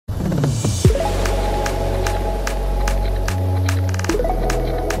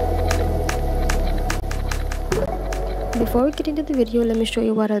before we get into the video, let me show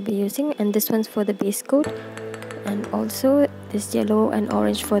you what I'll be using. And this one's for the base coat, and also this yellow and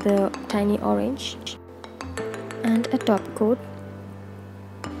orange for the tiny orange, and a top coat.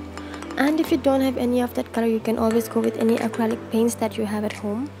 And if you don't have any of that color, you can always go with any acrylic paints that you have at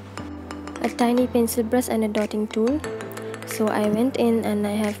home, a tiny pencil brush and a dotting tool. So I went in and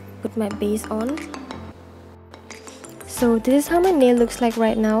I have put my base on. So this is how my nail looks like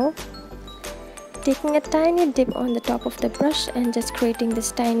right now. Taking a tiny dip on the top of the brush and just creating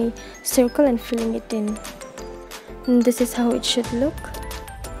this tiny circle and filling it in. And this is how it should look.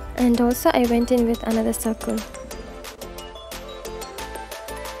 And also I went in with another circle.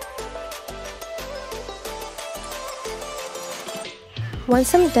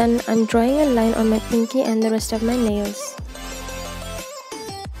 Once I'm done, I'm drawing a line on my pinky and the rest of my nails.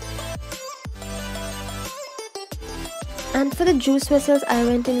 And for the juice vessels, I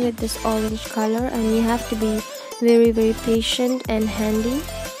went in with this orange color, and you have to be very patient and handy,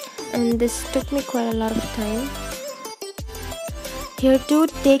 and this took me quite a lot of time. Here too,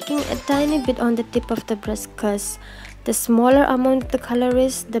 taking a tiny bit on the tip of the brush, because the smaller amount the color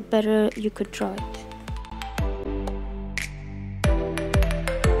is, the better you could draw it.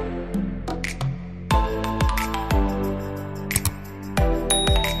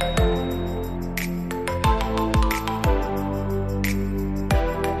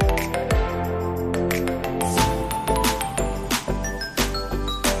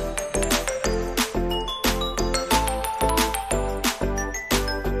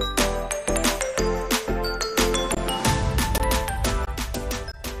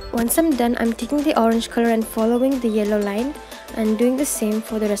 Once I'm done, I'm taking the orange color and following the yellow line and doing the same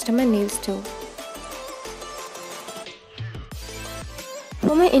for the rest of my nails too.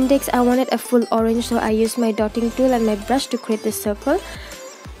 For my index, I wanted a full orange, so I used my dotting tool and my brush to create this circle.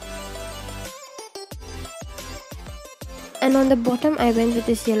 And on the bottom, I went with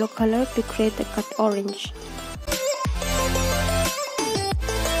this yellow color to create the cut orange.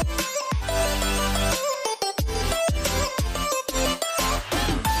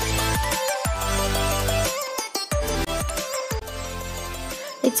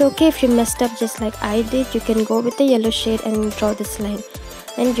 It's okay if you messed up just like I did. You can go with the yellow shade and draw this line,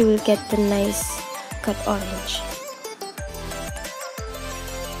 and you will get the nice cut orange.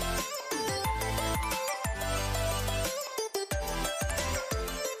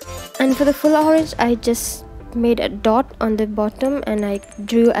 And for the full orange, I just made a dot on the bottom and I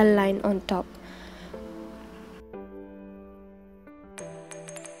drew a line on top.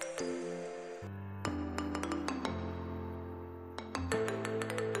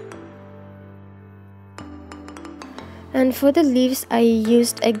 And for the leaves, I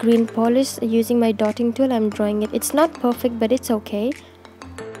used a green polish using my dotting tool. I'm drawing it. It's not perfect, but it's okay.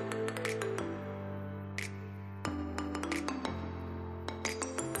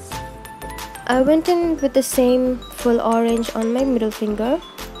 I went in with the same full orange on my middle finger.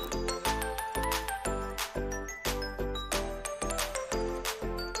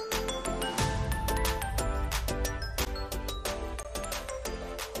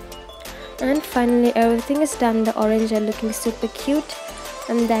 And finally, everything is done. The orange are looking super cute,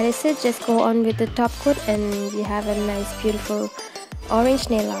 and that is it. Just go on with the top coat and you have a nice beautiful orange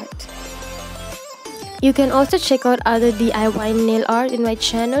nail art. You can also check out other DIY nail art in my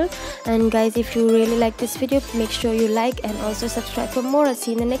channel. And guys, if you really like this video, make sure you like and also subscribe for more. I'll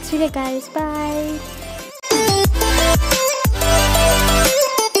see you in the next video, guys. Bye.